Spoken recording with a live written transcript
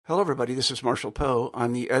Hello, everybody. This is Marshall Poe.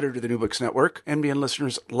 I'm the editor of the New Books Network. NBN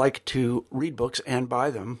listeners like to read books and buy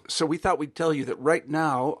them. So we thought we'd tell you that right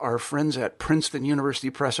now, our friends at Princeton University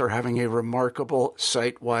Press are having a remarkable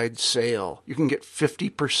site-wide sale. You can get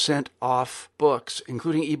 50% off books,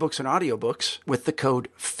 including ebooks and audiobooks, with the code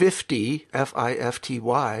 50,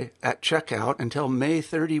 F-I-F-T-Y, at checkout until May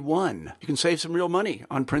 31. You can save some real money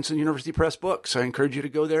on Princeton University Press books. I encourage you to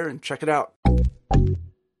go there and check it out.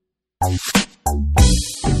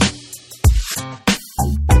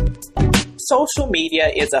 Social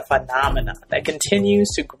media is a phenomenon that continues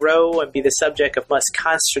to grow and be the subject of much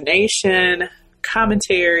consternation,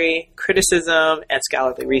 commentary, criticism, and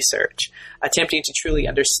scholarly research. Attempting to truly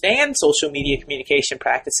understand social media communication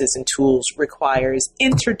practices and tools requires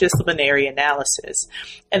interdisciplinary analysis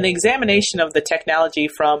and the examination of the technology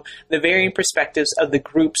from the varying perspectives of the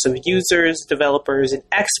groups of users, developers, and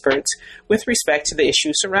experts with respect to the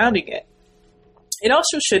issues surrounding it. It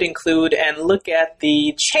also should include and look at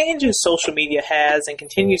the changes social media has and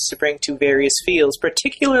continues to bring to various fields,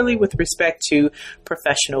 particularly with respect to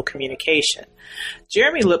professional communication.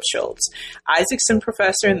 Jeremy Lipschultz, Isaacson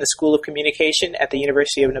Professor in the School of Communication at the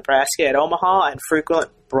University of Nebraska at Omaha and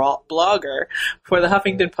frequent blogger for the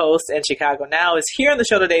Huffington Post and Chicago Now, is here on the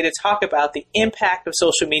show today to talk about the impact of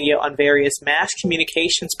social media on various mass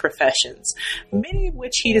communications professions, many of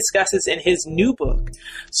which he discusses in his new book,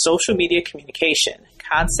 Social Media Communication: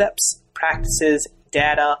 Concepts, Practices,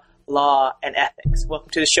 Data, Law, and Ethics.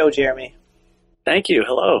 Welcome to the show, Jeremy. Thank you.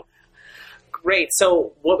 Hello. Great.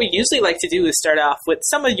 So what we usually like to do is start off with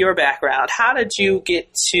some of your background. How did you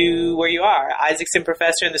get to where you are? Isaacson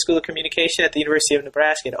Professor in the School of Communication at the University of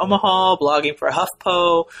Nebraska at Omaha, blogging for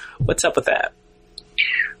HuffPo. What's up with that?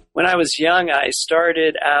 When I was young, I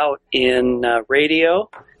started out in radio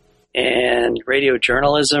and radio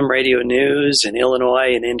journalism, radio news in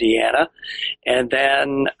Illinois and Indiana. And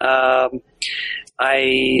then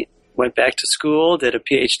I went back to school, did a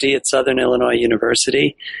PhD at Southern Illinois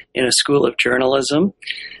University in a school of journalism.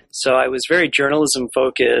 So I was very journalism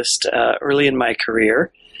focused early in my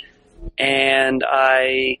career. And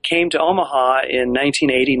I came to Omaha in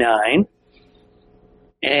 1989.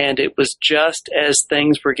 And it was just as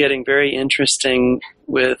things were getting very interesting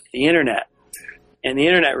with the internet. And the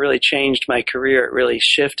internet really changed my career. It really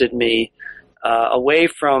shifted me away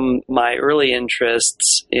from my early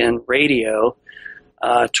interests in radio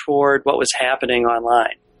toward what was happening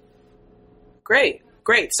online. Great.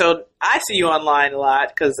 So I see you online a lot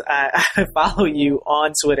because I follow you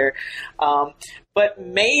on Twitter. But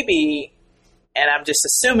maybe, and I'm just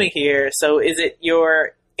assuming here, so is it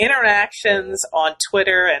your interactions on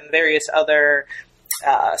Twitter and various other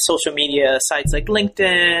social media sites like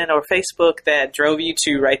LinkedIn or Facebook that drove you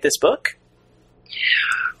to write this book?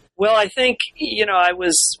 Well, I think, I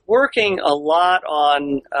was working a lot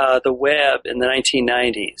on the web in the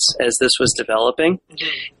 1990s as this was developing.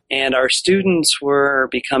 Mm-hmm. And our students were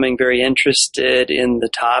becoming very interested in the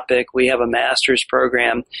topic. We have a master's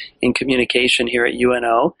program in communication here at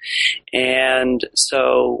UNO. And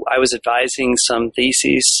so I was advising some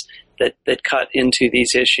theses that cut into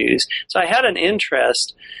these issues. So I had an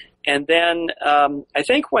interest. And then I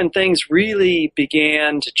think when things really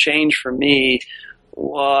began to change for me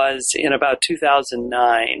was in about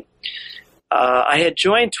 2009. I had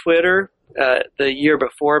joined Twitter the year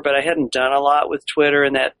before, but I hadn't done a lot with Twitter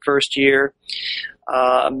in that first year.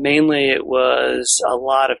 Mainly it was a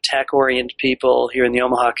lot of tech-oriented people here in the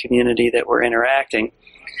Omaha community that were interacting.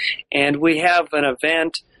 And we have an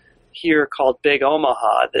event here called Big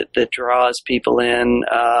Omaha that draws people in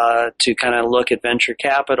to kind of look at venture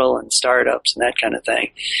capital and startups and that kind of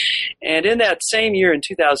thing. And in that same year, in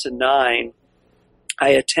 2009, I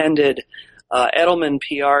attended Edelman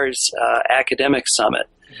PR's academic summit.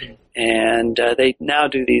 Mm-hmm. And they now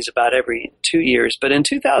do these about every 2 years. But in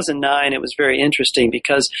 2009, it was very interesting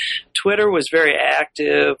because Twitter was very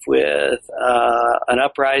active with an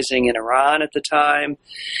uprising in Iran at the time.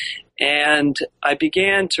 And I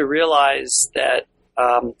began to realize that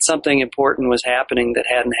something important was happening that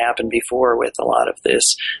hadn't happened before with a lot of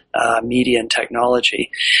this media and technology.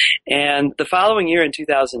 And the following year, in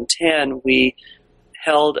 2010, we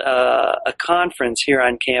held a conference here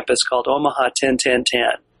on campus called Omaha 10-10-10.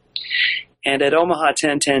 And at Omaha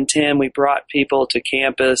 10-10-10, we brought people to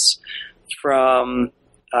campus from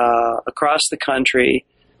across the country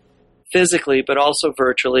physically, but also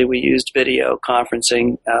virtually. We used video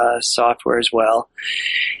conferencing software as well.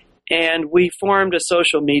 And we formed a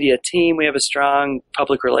social media team. We have a strong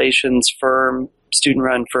public relations firm,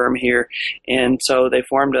 student-run firm here. And so they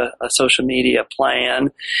formed a social media plan.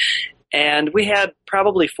 And we had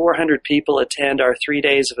probably 400 people attend our 3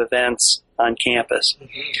 days of events on campus.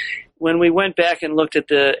 Mm-hmm. When we went back and looked at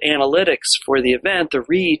the analytics for the event, the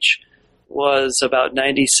reach was about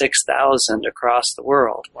 96,000 across the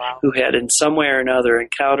world. Wow. Who had in some way or another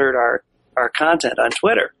encountered our content on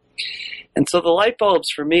Twitter. And so the light bulbs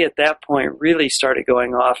for me at that point really started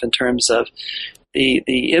going off in terms of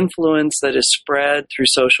the influence that is spread through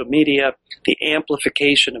social media, the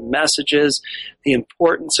amplification of messages, the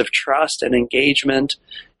importance of trust and engagement,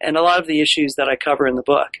 and a lot of the issues that I cover in the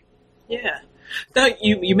book. Yeah. Now,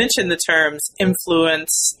 you mentioned the terms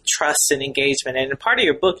influence, trust, and engagement. And in part of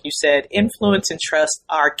your book, you said influence and trust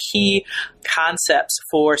are key concepts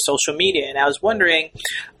for social media. And I was wondering,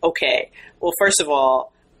 okay, well, first of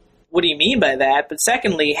all, what do you mean by that? But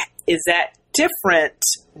secondly, is that different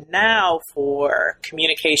now for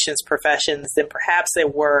communications professions than perhaps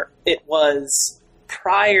it was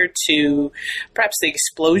prior to perhaps the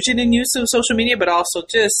explosion in use of social media, but also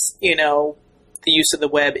just, the use of the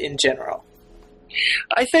web in general?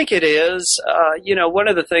 I think it is. One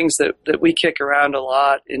of the things that we kick around a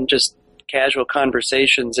lot in just casual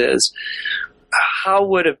conversations is how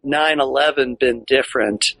would have 9/11 been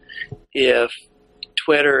different if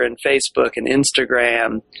Twitter and Facebook and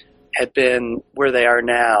Instagram had been where they are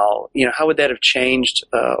now? How would that have changed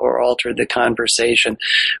or altered the conversation?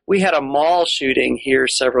 We had a mall shooting here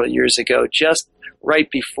several years ago, just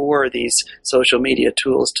right before these social media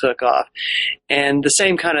tools took off. And the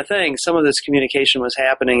same kind of thing, some of this communication was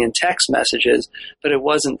happening in text messages, but it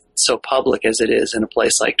wasn't so public as it is in a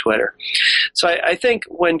place like Twitter. So I think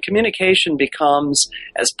when communication becomes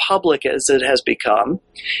as public as it has become,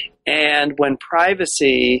 and when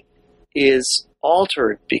privacy is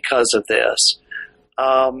altered because of this,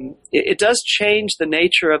 it does change the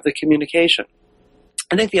nature of the communication.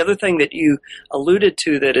 I think the other thing that you alluded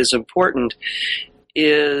to that is important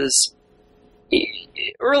is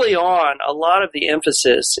early on, a lot of the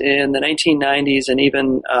emphasis in the 1990s and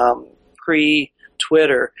even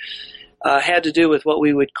pre-Twitter had to do with what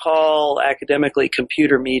we would call academically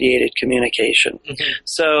computer-mediated communication. Mm-hmm.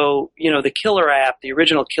 So, the killer app, the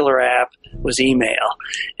original killer app was email.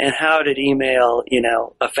 And how did email,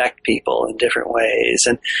 affect people in different ways?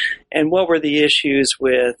 And what were the issues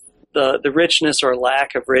with the richness or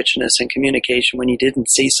lack of richness in communication when you didn't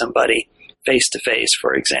see somebody face-to-face,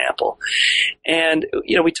 for example? And,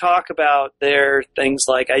 we talk about there things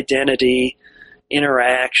like identity,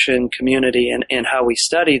 interaction, community, and how we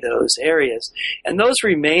study those areas. And those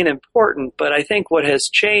remain important, but I think what has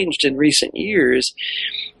changed in recent years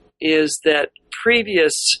is that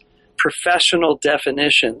previous professional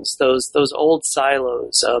definitions, those old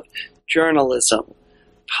silos of journalism,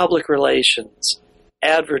 public relations,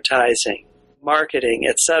 advertising, marketing,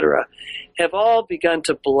 etc., have all begun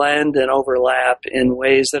to blend and overlap in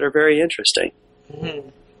ways that are very interesting. Mm-hmm.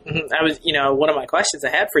 I was, one of my questions I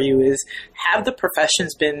had for you is, have the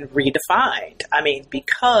professions been redefined? I mean,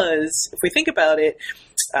 because if we think about it,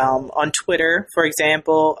 on Twitter, for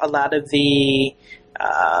example, a lot of the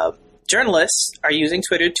journalists are using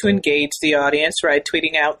Twitter to engage the audience, right?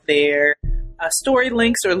 Tweeting out their story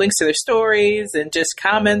links or links to their stories and just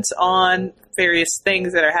comments on various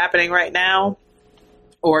things that are happening right now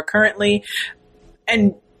or currently.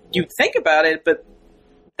 And you think about it, but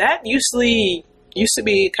that used to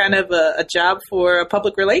be kind of a job for a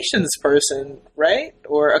public relations person, right?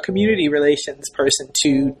 Or a community relations person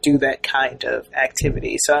to do that kind of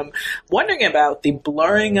activity. So I'm wondering about the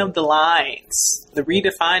blurring of the lines, the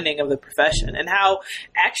redefining of the profession, and how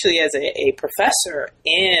actually as a professor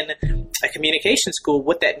in a communication school,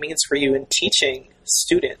 what that means for you in teaching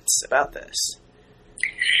students about this.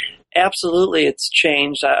 Absolutely, it's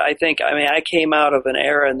changed. I came out of an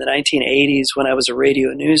era in the 1980s when I was a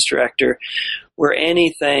radio news director where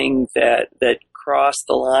anything that crossed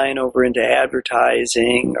the line over into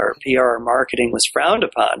advertising or PR or marketing was frowned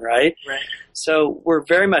upon, right? Right. So we're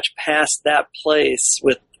very much past that place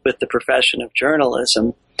with the profession of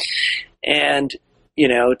journalism. And,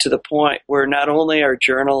 to the point where not only are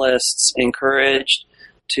journalists encouraged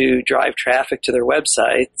to drive traffic to their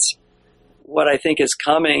websites, what I think is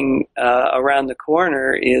coming around the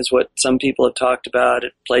corner is what some people have talked about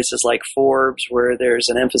at places like Forbes, where there's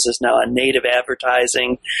an emphasis now on native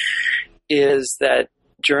advertising, is that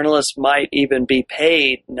journalists might even be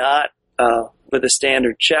paid not with a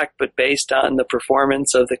standard check, but based on the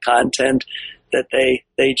performance of the content that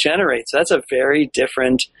they generate. So that's a very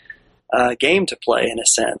different game to play in a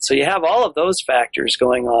sense. So you have all of those factors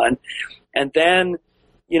going on. And then,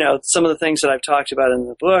 some of the things that I've talked about in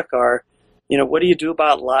the book are, what do you do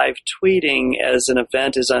about live tweeting as an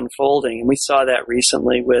event is unfolding? And we saw that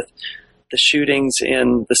recently with the shootings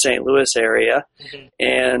in the St. Louis area,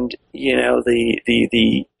 and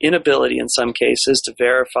the inability in some cases to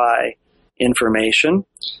verify information,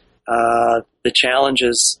 the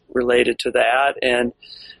challenges related to that, and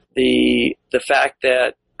the fact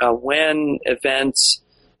that when events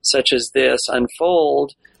such as this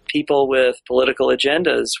unfold, people with political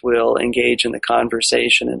agendas will engage in the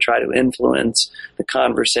conversation and try to influence the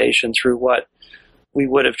conversation through what we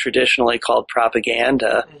would have traditionally called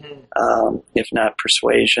propaganda, if not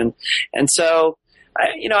persuasion. And so,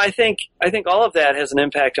 I think all of that has an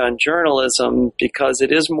impact on journalism because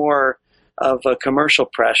it is more of a commercial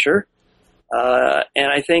pressure.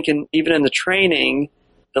 And I think even in the training,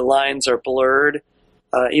 the lines are blurred.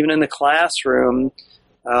 Even in the classroom,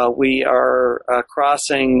 we are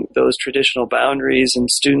crossing those traditional boundaries, and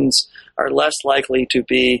students are less likely to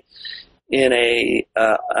be in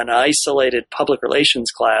an isolated public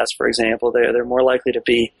relations class, for example. They're more likely to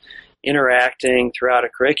be interacting throughout a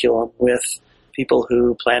curriculum with people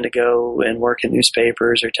who plan to go and work in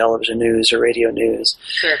newspapers or television news or radio news.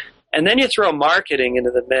 Sure. And then you throw marketing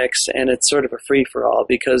into the mix, and it's sort of a free-for-all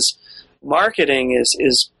because marketing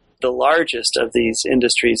is the largest of these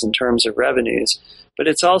industries in terms of revenues, but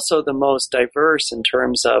it's also the most diverse in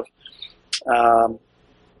terms of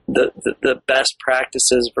the best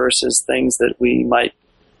practices versus things that we might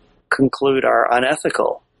conclude are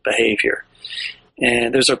unethical behavior.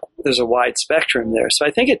 And there's a wide spectrum there. So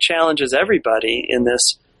I think it challenges everybody in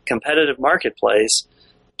this competitive marketplace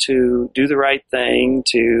to do the right thing,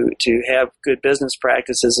 to have good business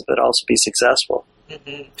practices, but also be successful.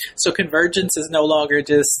 So convergence is no longer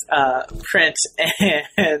just print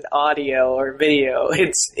and audio or video.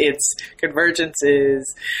 It's convergence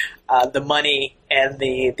is the money and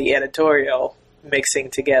the editorial mixing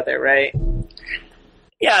together, right?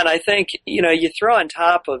 Yeah, and I think, you throw on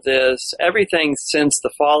top of this, everything since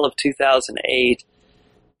the fall of 2008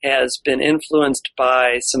 has been influenced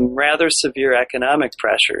by some rather severe economic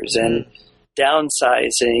pressures and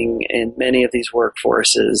downsizing in many of these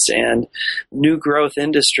workforces and new growth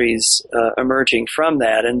industries emerging from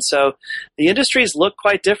that. And so the industries look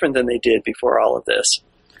quite different than they did before all of this.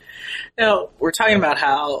 Now, we're talking about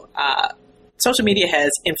how social media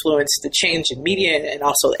has influenced the change in media and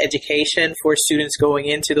also education for students going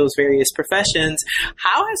into those various professions.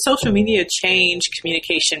 How has social media changed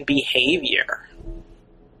communication behavior?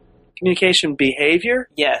 Communication behavior?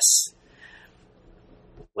 Yes.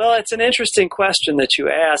 Well, it's an interesting question that you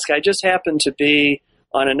ask. I just happened to be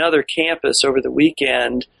on another campus over the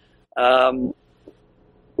weekend, and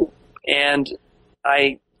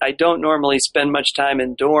I don't normally spend much time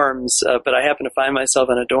in dorms, but I happen to find myself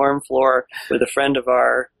on a dorm floor with a friend of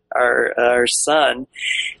our son,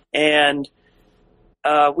 and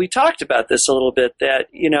we talked about this a little bit. That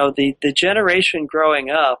the generation growing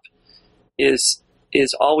up is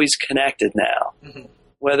always connected now.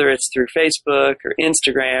 Whether it's through Facebook or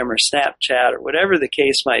Instagram or Snapchat or whatever the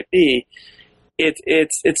case might be,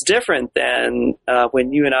 it's different than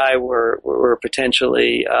when you and I were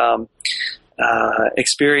potentially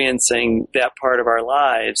experiencing that part of our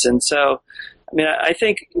lives. And so, I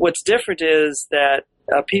think what's different is that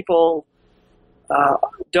people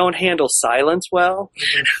don't handle silence well.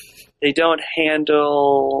 They don't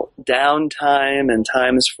handle downtime and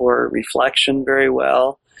times for reflection very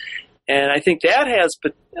well. And I think that has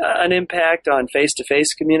an impact on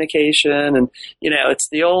face-to-face communication. And, it's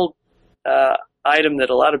the old item that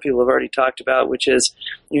a lot of people have already talked about, which is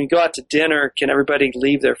you go out to dinner, can everybody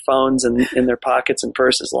leave their phones in their pockets and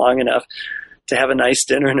purses long enough to have a nice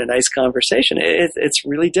dinner and a nice conversation? It's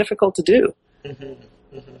really difficult to do.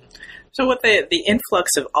 So with the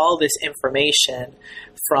influx of all this information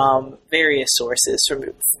from various sources, from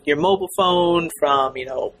your mobile phone, from,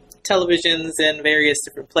 televisions in various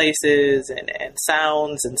different places and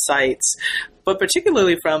sounds and sites, but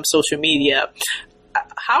particularly from social media,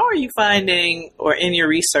 how are you finding, or in your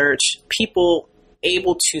research, people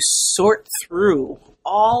able to sort through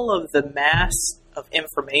all of the mass of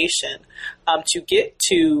information to get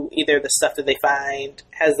to either the stuff that they find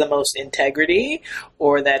has the most integrity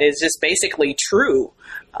or that is just basically true?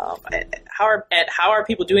 How are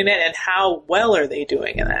people doing that, and how well are they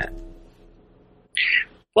doing in that?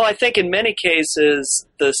 Well, I think in many cases,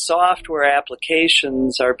 the software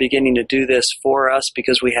applications are beginning to do this for us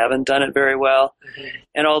because we haven't done it very well.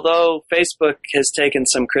 And although Facebook has taken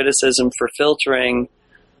some criticism for filtering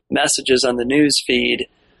messages on the news feed,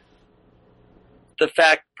 the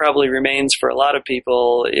fact probably remains for a lot of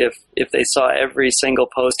people, if they saw every single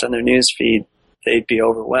post on their news feed, they'd be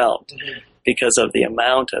overwhelmed. because of the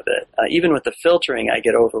amount of it. Even with the filtering, I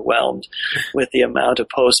get overwhelmed with the amount of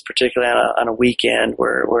posts, particularly on a weekend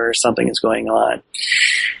where something is going on.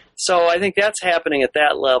 So I think that's happening at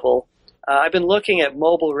that level. I've been looking at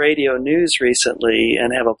mobile radio news recently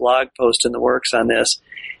and have a blog post in the works on this.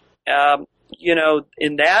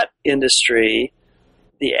 In that industry,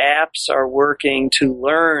 the apps are working to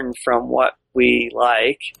learn from what we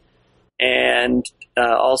like and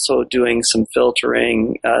also doing some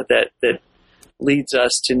filtering that leads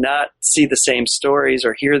us to not see the same stories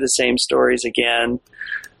or hear the same stories again,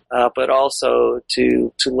 but also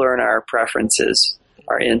to learn our preferences,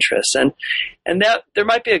 our interests. And that there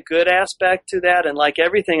might be a good aspect to that, and like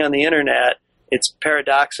everything on the internet, it's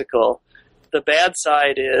paradoxical. The bad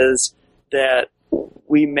side is that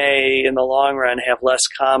we may, in the long run, have less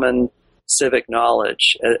common civic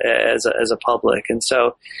knowledge as a public. And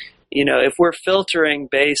so, if we're filtering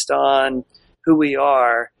based on who we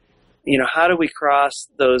are, how do we cross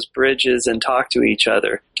those bridges and talk to each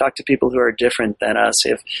other, talk to people who are different than us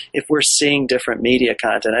if we're seeing different media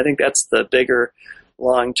content? I think that's the bigger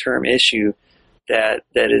long-term issue that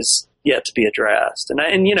is yet to be addressed.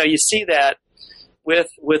 And you see that with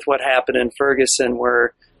what happened in Ferguson,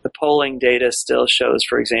 where the polling data still shows,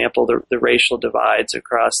 for example, the racial divides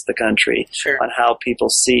across the country. Sure. On how people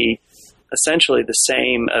see essentially the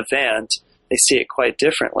same event. They see it quite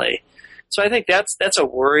differently. So I think that's a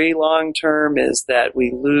worry long term, is that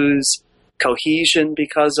we lose cohesion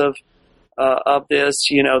because of this.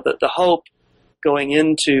 The hope going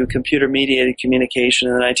into computer mediated communication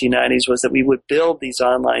in the 1990s was that we would build these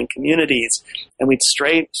online communities and we'd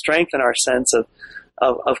strengthen our sense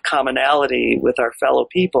of commonality with our fellow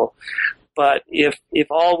people. But if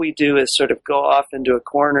all we do is sort of go off into a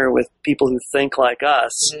corner with people who think like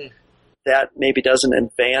us, that maybe doesn't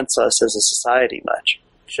advance us as a society much.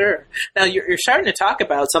 Sure. Now, you're starting to talk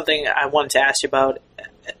about something I wanted to ask you about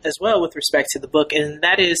as well with respect to the book, and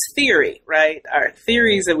that is theory, right? Our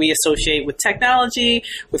theories that we associate with technology,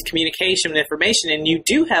 with communication and information, and you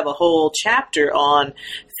do have a whole chapter on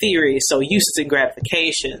theory, so uses and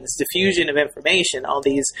gratifications, diffusion of information, all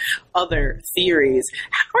these other theories.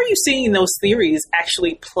 How are you seeing those theories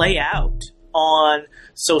actually play out on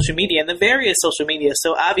social media and the various social media?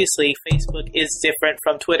 So obviously Facebook is different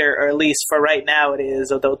from Twitter, or at least for right now it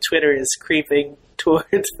is, although Twitter is creeping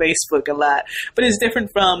towards Facebook a lot, but it's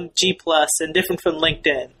different from G+ and different from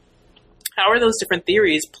LinkedIn. How are those different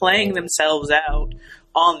theories playing themselves out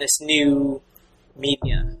on this new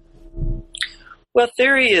media? Well,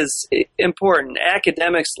 theory is important.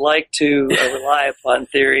 Academics like to rely upon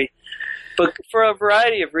theory, but for a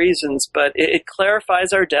variety of reasons, but it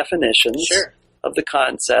clarifies our definitions Sure. of the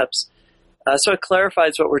concepts. So it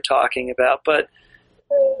clarifies what we're talking about. But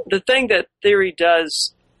the thing that theory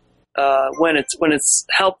does when it's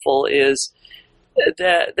helpful is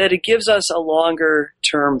that it gives us a longer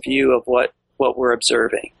term view of what we're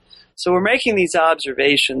observing. So we're making these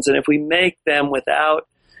observations, and if we make them without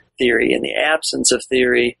theory, in the absence of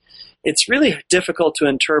theory, it's really difficult to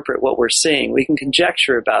interpret what we're seeing. We can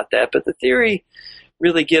conjecture about that, but the theory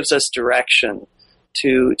really gives us direction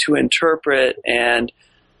to interpret and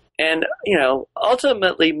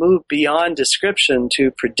ultimately move beyond description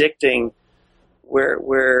to predicting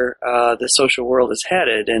where the social world is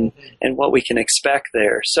headed and what we can expect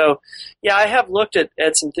there. So, yeah, I have looked at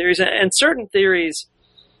some theories, and certain theories.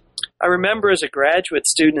 I remember as a graduate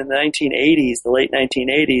student in the 1980s, the late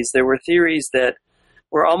 1980s, there were theories that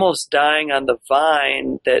were almost dying on the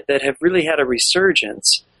vine that have really had a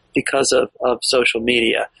resurgence because of social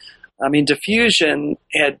media. I mean, diffusion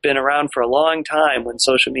had been around for a long time when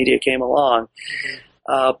social media came along.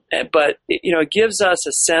 But it gives us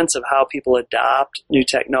a sense of how people adopt new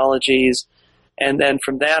technologies, and then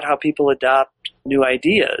from that, how people adopt new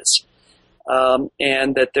ideas,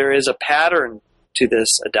 and that there is a pattern to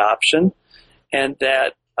this adoption, and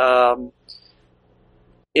that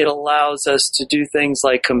it allows us to do things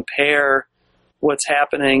like compare what's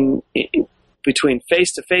happening between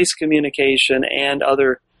face-to-face communication and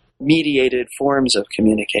other mediated forms of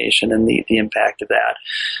communication and the impact of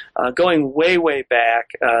that. Going way, way back,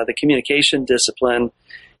 the communication discipline,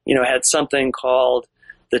 had something called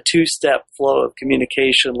the two-step flow of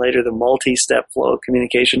communication, later the multi-step flow of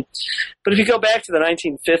communication. But if you go back to the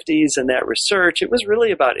 1950s and that research, it was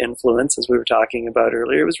really about influence, as we were talking about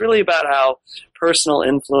earlier. It was really about how personal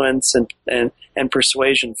influence and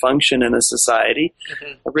persuasion function in a society.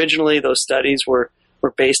 Mm-hmm. Originally, those studies were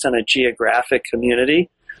based on a geographic community.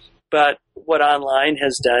 But what online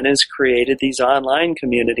has done is created these online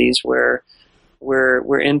communities where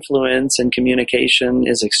influence and communication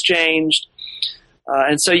is exchanged.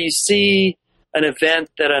 And so you see an event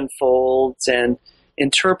that unfolds, and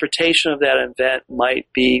interpretation of that event might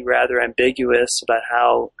be rather ambiguous about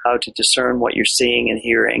how to discern what you're seeing and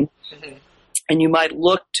hearing. Mm-hmm. And you might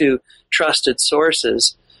look to trusted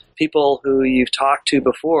sources, people who you've talked to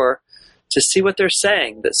before, to see what they're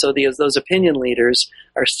saying. So those opinion leaders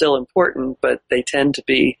are still important, but they tend to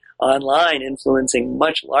be online, influencing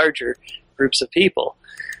much larger groups of people.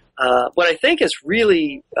 What I think is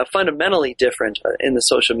really fundamentally different in the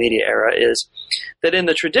social media era is that in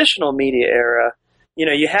the traditional media era,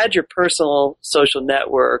 you had your personal social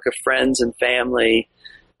network of friends and family,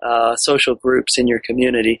 social groups in your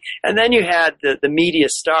community. And then you had the media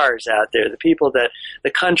stars out there, the people that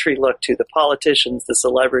the country looked to, the politicians, the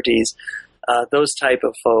celebrities, those type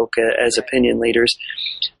of folk as opinion leaders.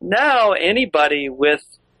 Now anybody with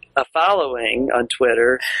a following on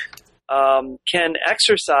Twitter can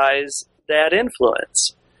exercise that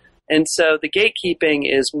influence. And so the gatekeeping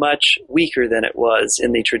is much weaker than it was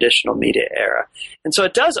in the traditional media era. And so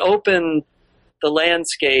it does open the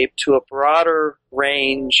landscape to a broader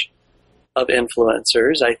range of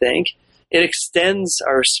influencers, I think. It extends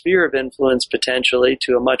our sphere of influence potentially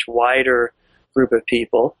to a much wider group of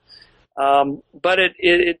people. But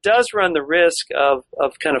it does run the risk of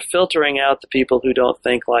kind of filtering out the people who don't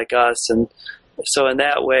think like us. And so in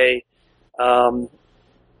that way,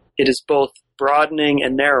 it is both broadening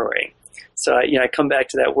and narrowing. So I come back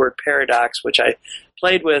to that word paradox, which I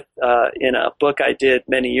played with in a book I did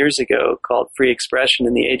many years ago called Free Expression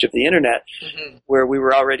in the Age of the Internet, mm-hmm. where we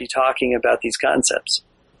were already talking about these concepts.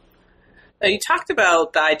 Now, you talked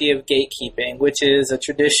about the idea of gatekeeping, which is a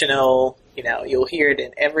traditional, you'll hear it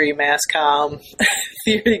in every mass comm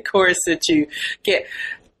theory course that you get.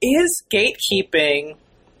 Is gatekeeping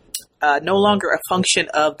no longer a function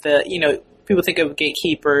of the, people think of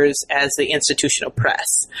gatekeepers as the institutional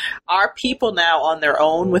press. Are people now on their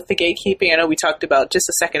own with the gatekeeping? I know we talked about just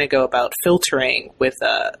a second ago about filtering with,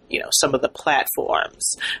 some of the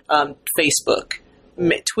platforms, Facebook,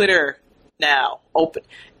 Twitter now,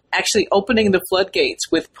 opening the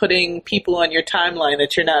floodgates with putting people on your timeline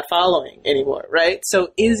that you're not following anymore, right?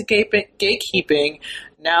 So is gatekeeping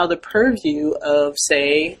now the purview of,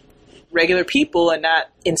 say, regular people and not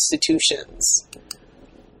institutions?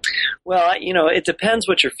 Well, it depends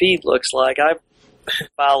what your feed looks like. I've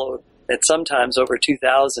followed at sometimes over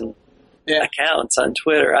 2,000 accounts on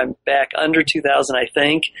Twitter. I'm back under 2,000, I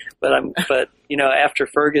think, but after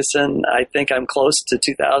Ferguson, I think I'm close to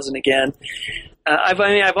 2,000 again.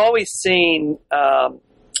 I've always seen tweets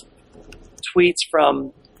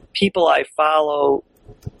from people I follow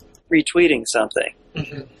retweeting something.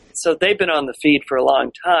 Mm-hmm. So they've been on the feed for a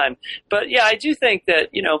long time. But yeah, I do think that,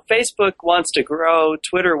 Facebook wants to grow,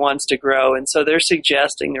 Twitter wants to grow, and so they're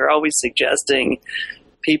always suggesting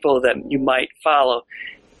people that you might follow.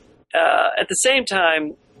 At the same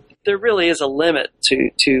time, there really is a limit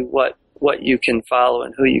to what you can follow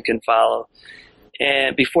and who you can follow,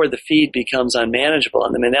 and before the feed becomes unmanageable.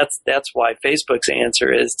 And I mean, that's why Facebook's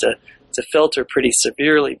answer is to filter pretty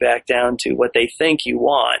severely back down to what they think you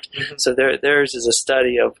want. Mm-hmm. So theirs is a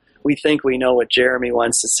study of, we think we know what Jeremy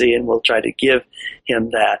wants to see, and we'll try to give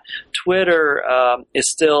him that. Twitter is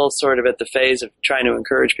still sort of at the phase of trying to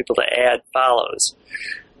encourage people to add follows.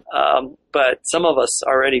 But some of us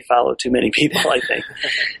already follow too many people, I think.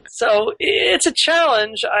 So it's a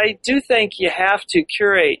challenge. I do think you have to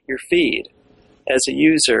curate your feed as a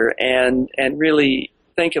user and really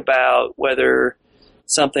think about whether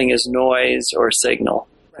something is noise or signal.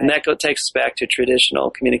 Right. And that takes us back to traditional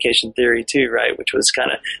communication theory too, right? Which was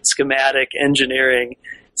kind of schematic engineering,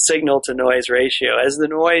 signal to noise ratio. As the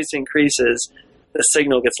noise increases, the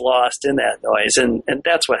signal gets lost in that noise. And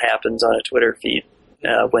that's what happens on a Twitter feed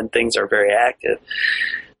when things are very active.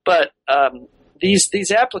 But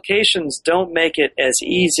these applications don't make it as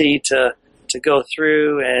easy to go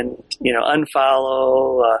through and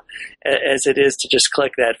unfollow as it is to just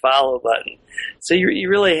click that follow button. So you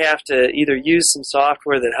really have to either use some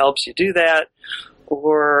software that helps you do that,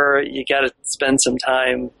 or you got to spend some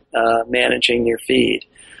time managing your feed.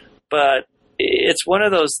 But it's one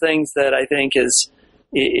of those things that I think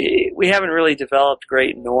we haven't really developed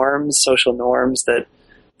great norms, social norms that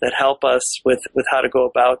help us with how to go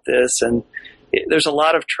about this. And there's a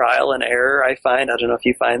lot of trial and error, I find. I don't know if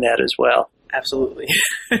you find that as well. Absolutely.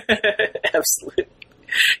 Absolutely.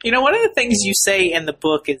 One of the things you say in the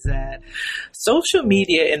book is that social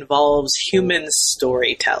media involves human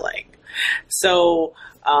storytelling. So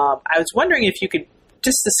I was wondering if you could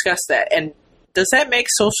just discuss that. And does that make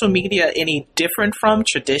social media any different from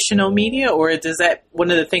traditional media, or is that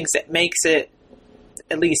one of the things that makes it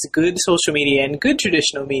at least good social media and good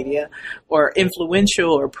traditional media, or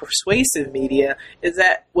influential or persuasive media, is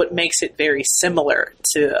that what makes it very similar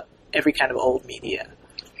to every kind of old media?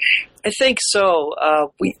 I think so.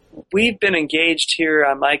 We've been engaged here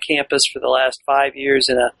on my campus for the last 5 years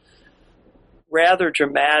in a rather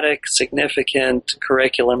dramatic, significant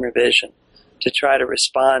curriculum revision to try to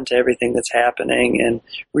respond to everything that's happening and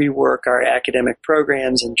rework our academic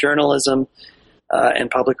programs in journalism and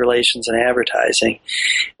public relations and advertising.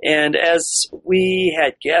 And as we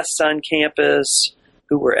had guests on campus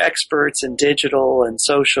who were experts in digital and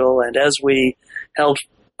social, and as we held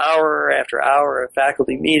hour after hour of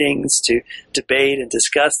faculty meetings to debate and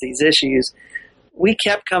discuss these issues, we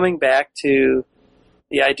kept coming back to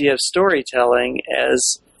the idea of storytelling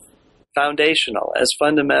as foundational, as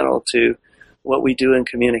fundamental to what we do in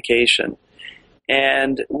communication.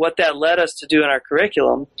 And what that led us to do in our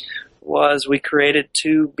curriculum was we created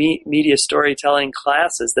 2 media storytelling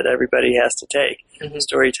classes that everybody has to take,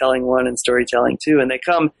 Storytelling 1 and Storytelling 2. And they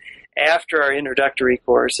come after our introductory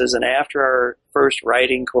courses and after our first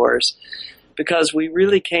writing course, because we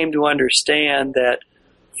really came to understand that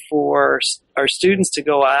for our students to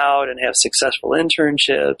go out and have successful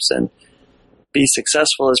internships and be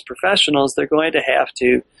successful as professionals, they're going to have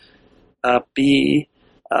to be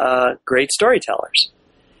great storytellers.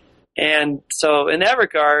 And so in that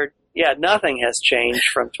regard, yeah, nothing has changed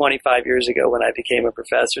from 25 years ago when I became a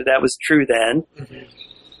professor. That was true then.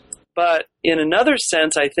 But in another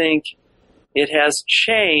sense, I think it has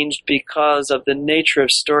changed because of the nature of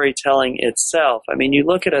storytelling itself. I mean, you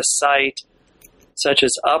look at a site such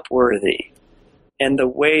as Upworthy and the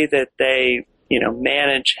way that they,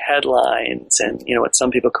 manage headlines and, what some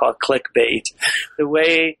people call clickbait, the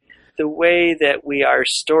way that we are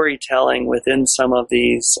storytelling within some of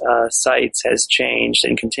these sites has changed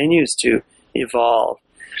and continues to evolve.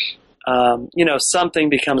 Something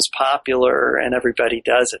becomes popular and everybody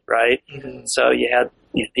does it, right? So you had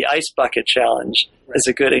the Ice Bucket Challenge is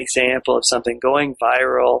a good example of something going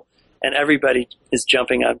viral and everybody is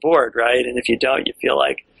jumping on board, right? And if you don't, you feel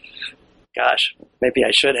like, gosh, maybe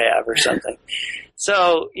I should have or something.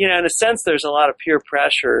 So, in a sense, there's a lot of peer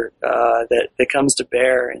pressure that comes to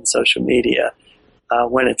bear in social media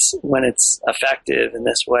when it's effective in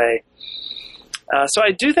this way. So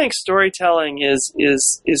I do think storytelling is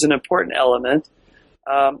an important element.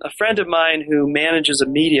 A friend of mine who manages a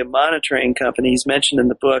media monitoring company, he's mentioned in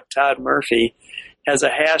the book, Todd Murphy, has a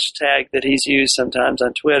hashtag that he's used sometimes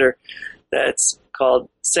on Twitter that's called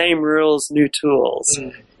Same Rules, New Tools.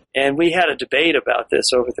 And we had a debate about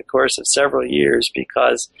this over the course of several years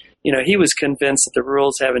because, he was convinced that the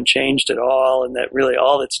rules haven't changed at all and that really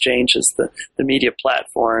all that's changed is the media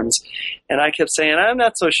platforms. And I kept saying, I'm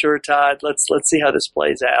not so sure, Todd. Let's see how this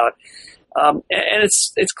plays out. And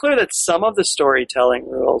it's clear that some of the storytelling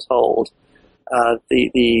rules hold.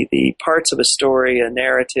 The parts of a story, a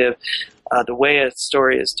narrative, the way a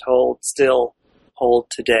story is told still hold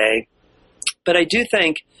today. But I do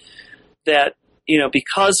think that,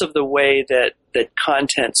 because of the way that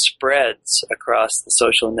content spreads across the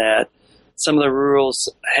social net, some of the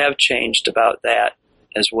rules have changed about that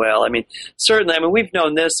as well. I mean, certainly, we've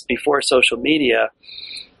known this before social media.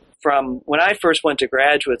 From when I first went to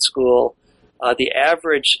graduate school, the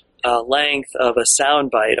average length of a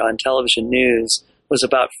soundbite on television news was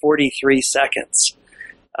about 43 seconds.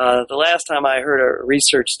 The last time I heard a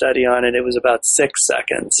research study on it, it was about 6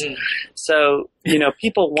 seconds. So,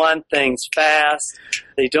 people want things fast.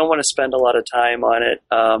 They don't want to spend a lot of time on it.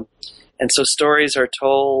 And so stories are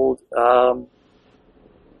told,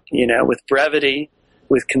 with brevity,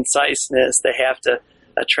 with conciseness. They have to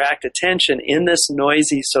attract attention in this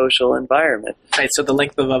noisy social environment. Right, so the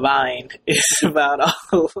length of a vine is about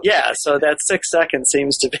all. Yeah, so that 6 seconds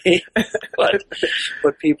seems to be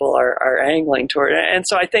what people are angling toward. And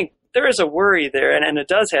so I think there is a worry there, and it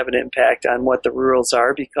does have an impact on what the rules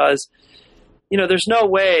are because, there's no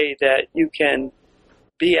way that you can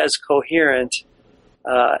be as coherent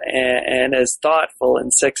and as thoughtful in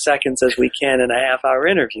 6 seconds as we can in a half-hour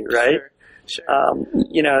interview, right? Sure.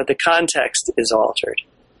 The context is altered.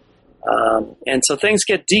 And so things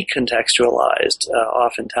get decontextualized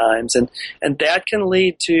oftentimes, and that can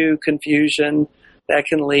lead to confusion. That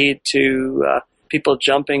can lead to people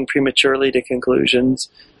jumping prematurely to conclusions.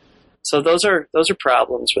 So those are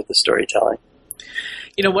problems with the storytelling.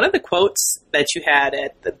 One of the quotes that you had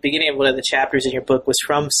at the beginning of one of the chapters in your book was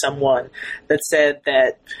from someone that said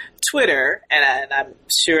that Twitter, and I'm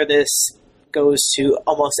sure this goes to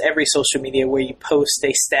almost every social media where you post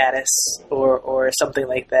a status or something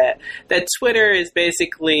like that, that Twitter is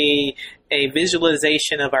basically a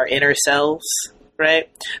visualization of our inner selves. right?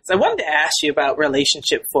 So I wanted to ask you about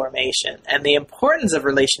relationship formation and the importance of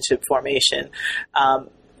relationship formation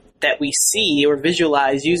that we see or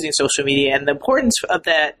visualize using social media, and the importance of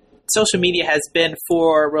that social media has been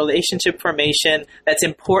for relationship formation that's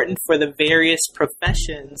important for the various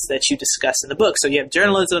professions that you discuss in the book. So you have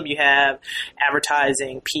journalism, you have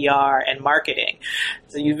advertising, PR, and marketing.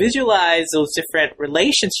 So you visualize those different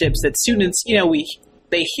relationships that students,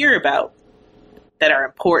 they hear about that are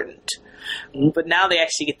important, but now they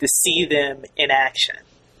actually get to see them in action.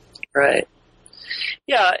 Right.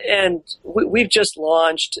 Yeah, and we've just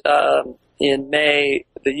launched in May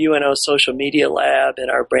the UNO Social Media Lab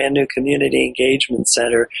and our brand new Community Engagement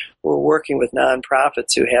Center. We're working with nonprofits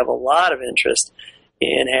who have a lot of interest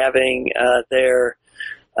in having their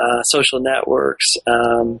social networks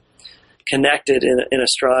connected in a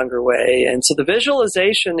stronger way. And so the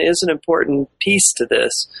visualization is an important piece to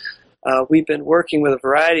this. We've been working with a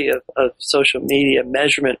variety of social media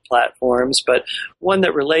measurement platforms, but one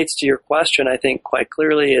that relates to your question, I think, quite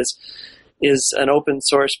clearly is an open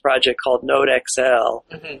source project called NodeXL.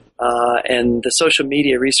 And the Social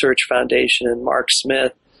Media Research Foundation and Mark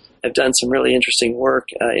Smith have done some really interesting work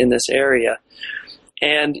in this area.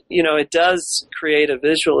 And, it does create a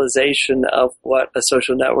visualization of what a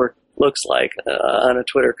social network looks like on a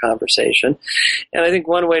Twitter conversation. And I think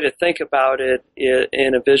one way to think about it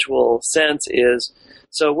in a visual sense is,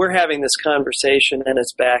 so we're having this conversation and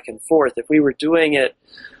it's back and forth. If we were doing it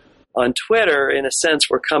on Twitter, in a sense,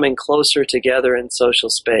 we're coming closer together in social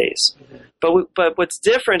space. But what's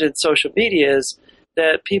different in social media is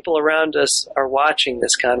that people around us are watching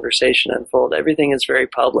this conversation unfold. Everything is very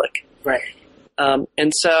public. Right.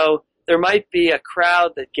 And so there might be a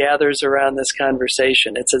crowd that gathers around this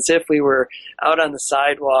conversation. It's as if we were out on the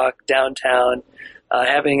sidewalk downtown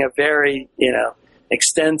having a very,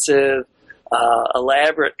 extensive,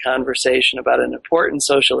 elaborate conversation about an important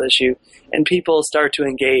social issue, and people start to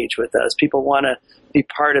engage with us. People want to be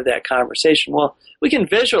part of that conversation. Well, we can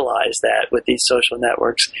visualize that with these social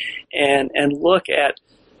networks and look at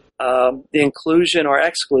the inclusion or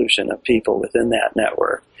exclusion of people within that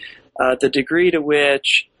network, the degree to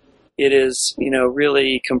which it is,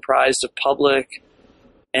 really comprised of public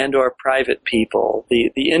and or private people,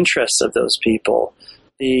 the interests of those people,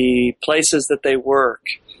 the places that they work,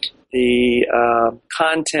 the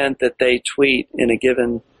content that they tweet in a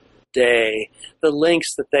given day, the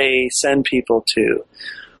links that they send people to.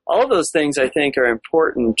 All of those things, I think, are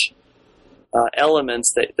important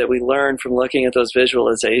elements that we learn from looking at those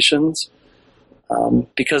visualizations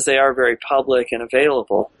because they are very public and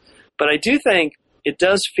available. But I do think it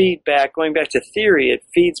does feed back, going back to theory, it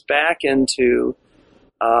feeds back into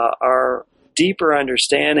our deeper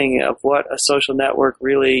understanding of what a social network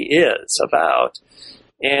really is about.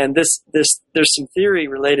 And there's some theory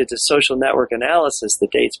related to social network analysis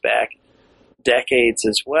that dates back decades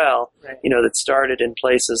as well, right. That started in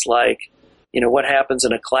places like, what happens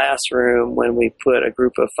in a classroom when we put a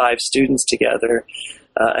group of 5 students together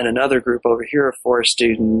and another group over here of 4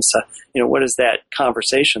 students, what does that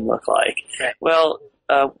conversation look like? Right. Well,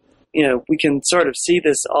 we can sort of see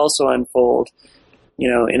this also unfold,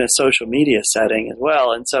 in a social media setting as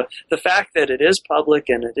well. And so the fact that it is public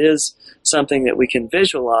and it is something that we can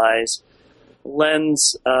visualize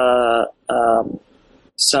lends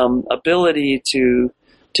some ability to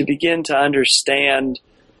begin to understand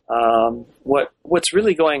what's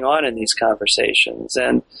really going on in these conversations,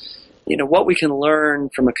 and what we can learn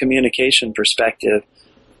from a communication perspective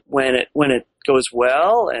when it goes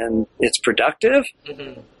well and it's productive.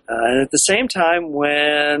 And at the same time,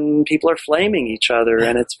 when people are flaming each other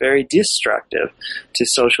and it's very destructive to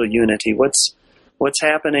social unity, what's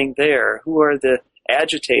happening there? Who are the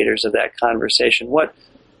agitators of that conversation? What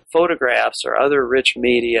photographs or other rich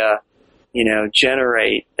media,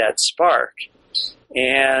 generate that spark?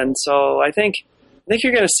 And so I think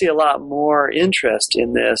you're going to see a lot more interest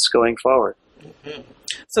in this going forward.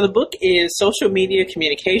 So the book is Social Media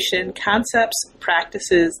Communication, Concepts,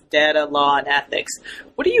 Practices, Data, Law, and Ethics.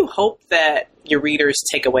 What do you hope that your readers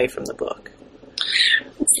take away from the book?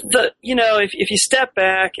 If you step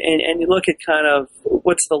back and you look at kind of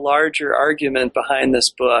what's the larger argument behind this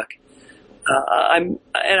book, and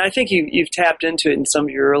I think you've tapped into it in some of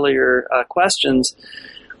your earlier questions.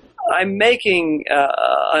 I'm making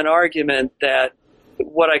an argument that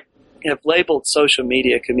what I have labeled social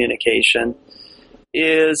media communication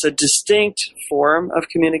is a distinct form of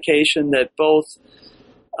communication that both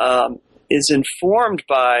is informed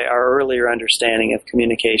by our earlier understanding of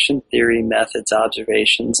communication, theory, methods,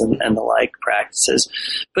 observations, and the like practices,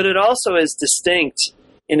 but it also is distinct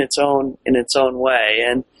in its own way.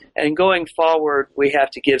 And going forward, we have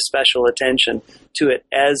to give special attention to it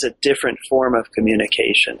as a different form of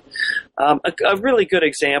communication. A really good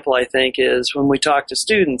example, I think, is when we talk to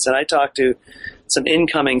students, and I talked to some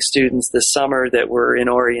incoming students this summer that were in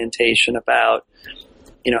orientation about,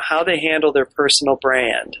 how they handle their personal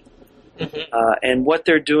brand. And what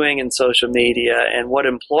they're doing in social media and what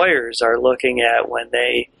employers are looking at when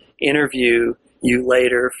they interview you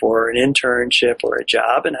later for an internship or a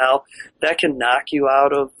job, and how that can knock you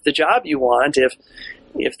out of the job you want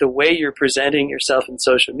if the way you're presenting yourself in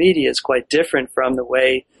social media is quite different from the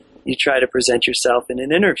way you try to present yourself in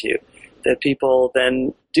an interview. That people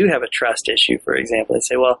then do have a trust issue, for example. They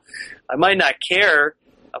say, well, I might not care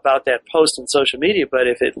about that post on social media, but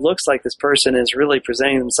if it looks like this person is really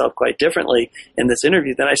presenting themselves quite differently in this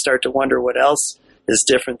interview, then I start to wonder what else is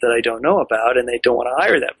different that I don't know about, and they don't want to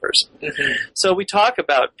hire that person. So we talk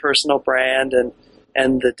about personal brand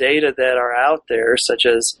and the data that are out there, such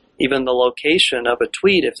as even the location of a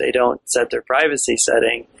tweet if they don't set their privacy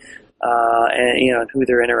setting, and who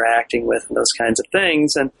they're interacting with and those kinds of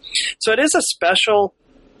things. And so it is a special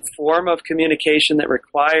form of communication that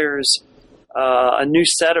requires a new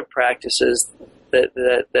set of practices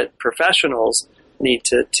that professionals need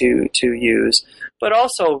to use. But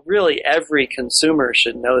also, really, every consumer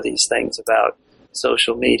should know these things about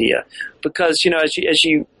social media. Because, as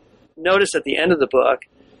you notice at the end of the book,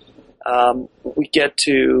 we get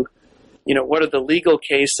to, what are the legal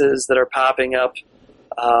cases that are popping up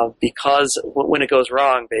because when it goes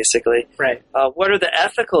wrong, basically. Right. What are the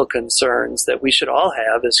ethical concerns that we should all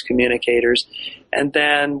have as communicators? And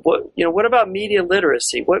then what about media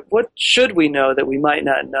literacy? What should we know that we might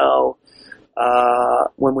not know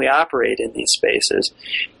when we operate in these spaces?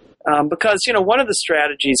 Because, one of the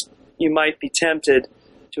strategies you might be tempted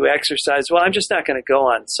to exercise, well, I'm just not going to go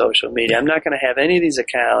on social media. I'm not going to have any of these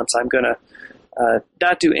accounts. I'm going to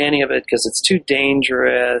not do any of it because it's too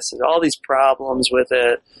dangerous. There's all these problems with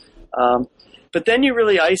it. But then you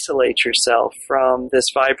really isolate yourself from this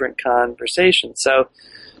vibrant conversation. So,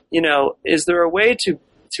 is there a way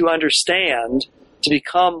to understand, to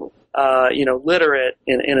become, literate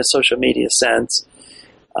in a social media sense,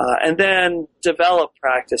 and then develop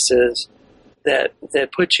practices that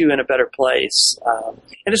put you in a better place?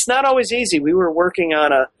 And it's not always easy. We were working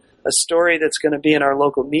on a story that's going to be in our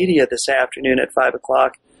local media this afternoon at 5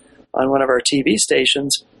 o'clock on one of our TV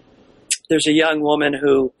stations. There's a young woman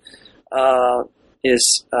who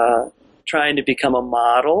is trying to become a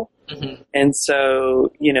model. And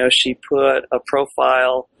so, she put a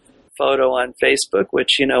profile photo on Facebook,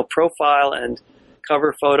 which, profile and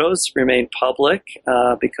cover photos remain public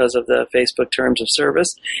because of the Facebook terms of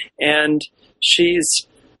service. And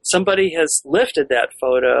somebody has lifted that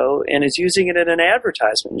photo and is using it in an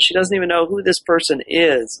advertisement. She doesn't even know who this person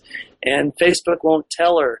is, and Facebook won't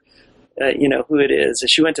tell her, who it is.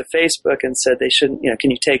 She went to Facebook and said they shouldn't,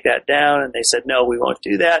 can you take that down? And they said, no, we won't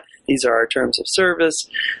do that. These are our terms of service.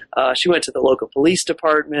 She went to the local police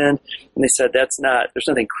department and they said, there's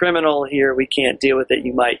nothing criminal here. We can't deal with it.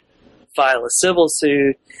 You might file a civil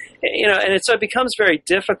suit. So it becomes very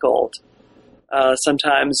difficult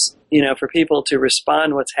sometimes, for people to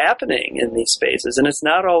respond what's happening in these spaces. And it's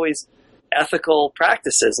not always ethical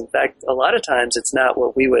practices. In fact, a lot of times it's not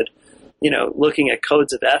what we would, looking at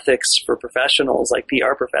codes of ethics for professionals, like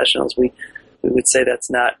PR professionals, we would say that's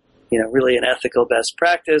not, really an ethical best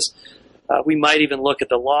practice. We might even look at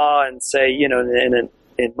the law and say,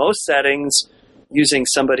 in most settings, using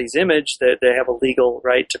somebody's image, that they have a legal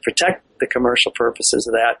right to protect the commercial purposes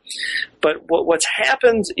of that. But what's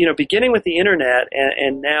happened, beginning with the internet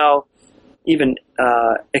and now even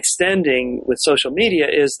extending with social media,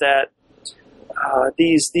 is that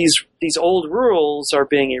these old rules are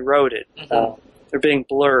being eroded. They're being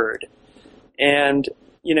blurred. And,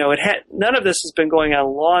 none of this has been going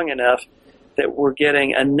on long enough that we're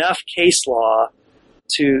getting enough case law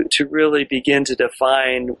to really begin to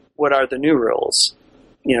define what are the new rules,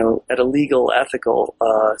 at a legal, ethical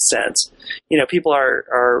sense. People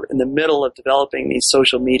are in the middle of developing these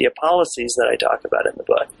social media policies that I talk about in the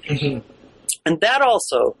book. And that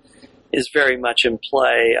also is very much in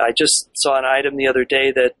play. I just saw an item the other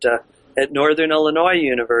day that at Northern Illinois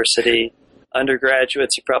University,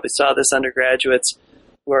 undergraduates, you probably saw this, undergraduates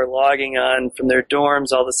who are logging on from their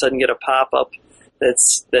dorms all of a sudden get a pop-up that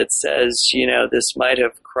says, this might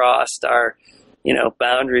have crossed our,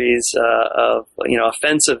 boundaries of,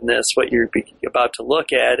 offensiveness, what you're about to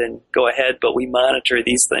look at, and go ahead, but we monitor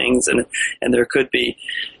these things, and there could be,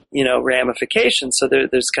 ramifications. So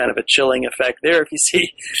there's kind of a chilling effect there if you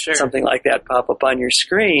see something like that pop up on your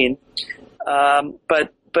screen.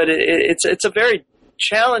 But it's a very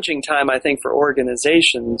challenging time, I think, for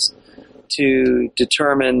organizations to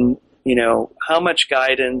determine, how much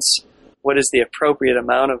guidance, what is the appropriate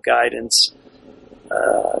amount of guidance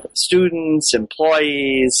students,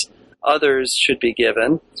 employees, others should be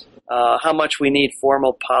given, how much we need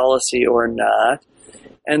formal policy or not,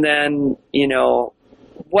 and then,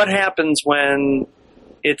 what happens when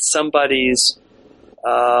it's somebody's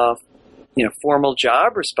formal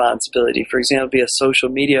job responsibility. For example, be a social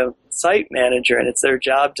media site manager, and it's their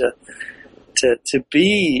job to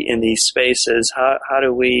be in these spaces. How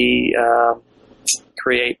do we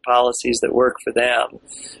create policies that work for them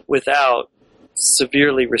without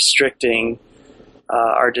severely restricting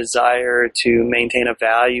our desire to maintain a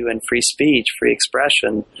value in free speech, free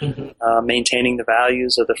expression, maintaining the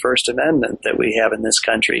values of the First Amendment that we have in this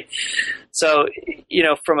country. So,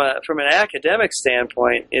 from an academic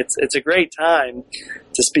standpoint, it's a great time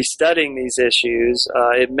to be studying these issues.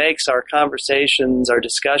 It makes our conversations, our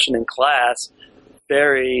discussion in class,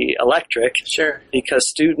 very electric. Sure. Because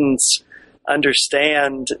students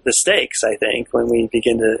understand the stakes, I think, when we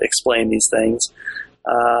begin to explain these things.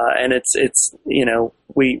 And it's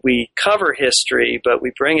we cover history, but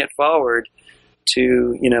we bring it forward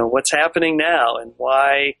to, what's happening now and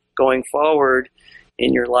why going forward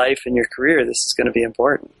in your life and your career, this is going to be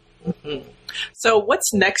important. Mm-hmm. So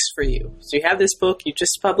what's next for you? So you have this book, you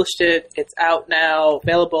just published it, it's out now,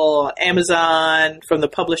 available on Amazon, from the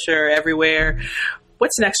publisher, everywhere.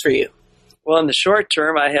 What's next for you? Well, in the short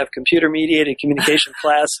term, I have computer-mediated communication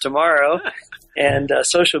class tomorrow and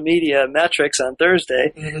social media metrics on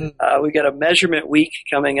Thursday. Mm-hmm. We got a measurement week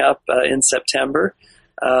coming up in September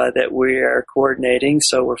that we are coordinating.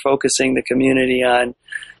 So we're focusing the community on,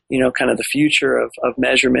 kind of the future of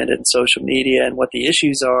measurement in social media and what the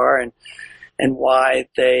issues are and why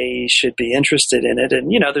they should be interested in it.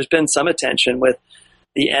 And, there's been some attention with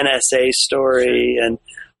the NSA story and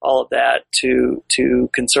all of that to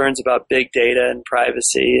concerns about big data and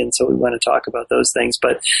privacy. And so we want to talk about those things.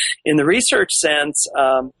 But in the research sense,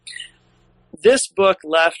 this book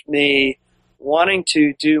left me wanting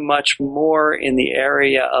to do much more in the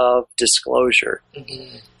area of disclosure.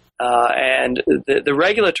 Mm-hmm. And the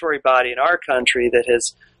regulatory body in our country that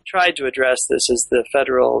has tried to address this is the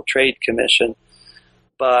Federal Trade Commission.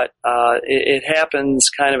 But it happens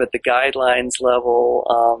kind of at the guidelines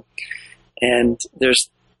level, and there's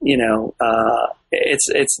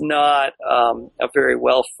it's not a very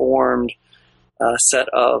well-formed set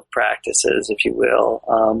of practices, if you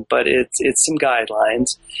will, but it's some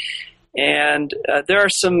guidelines. And there are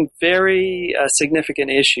some very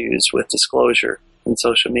significant issues with disclosure in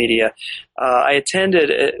social media. I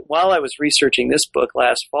attended, while I was researching this book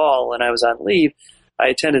last fall and I was on leave, I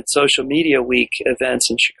attended Social Media Week events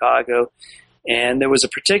in Chicago, and there was a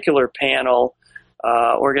particular panel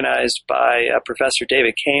organized by Professor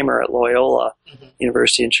David Kamer at Loyola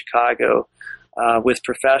University in Chicago with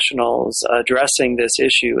professionals addressing this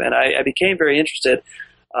issue. And I became very interested.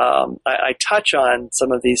 I touch on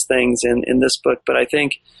some of these things in this book, but I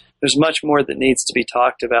think there's much more that needs to be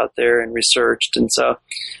talked about there and researched. And so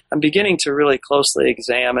I'm beginning to really closely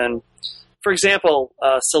examine, for example,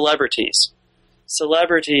 celebrities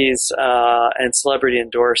and celebrity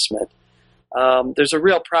endorsement. There's a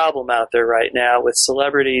real problem out there right now with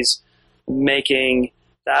celebrities making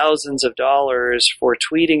thousands of dollars for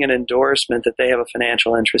tweeting an endorsement that they have a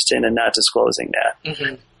financial interest in and not disclosing that.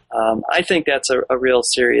 Mm-hmm. I think that's a real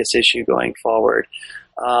serious issue going forward.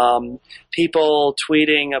 People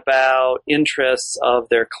tweeting about interests of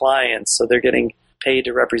their clients, so they're getting paid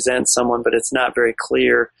to represent someone, but it's not very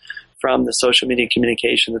clear from the social media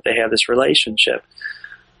communication that they have this relationship.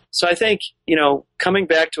 So I think, coming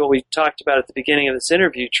back to what we talked about at the beginning of this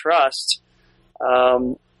interview, trust,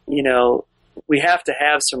 we have to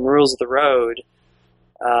have some rules of the road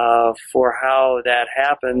for how that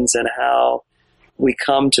happens and how we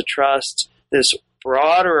come to trust this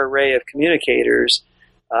broader array of communicators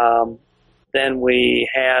than we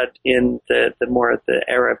had in the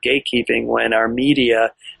era of gatekeeping when our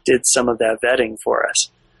media did some of that vetting for us.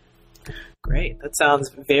 Great. That sounds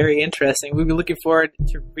very interesting. We'll be looking forward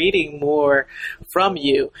to reading more from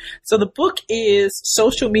you. So the book is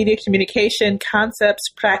Social Media Communication, Concepts,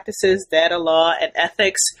 Practices, Data Law, and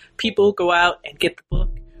Ethics. People go out and get the book,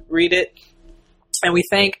 read it. And we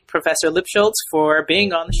thank Professor Lipschultz for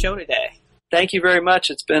being on the show today. Thank you very much.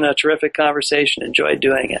 It's been a terrific conversation. Enjoyed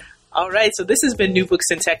doing it. All right. So this has been New Books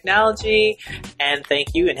in Technology. And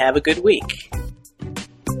thank you and have a good week.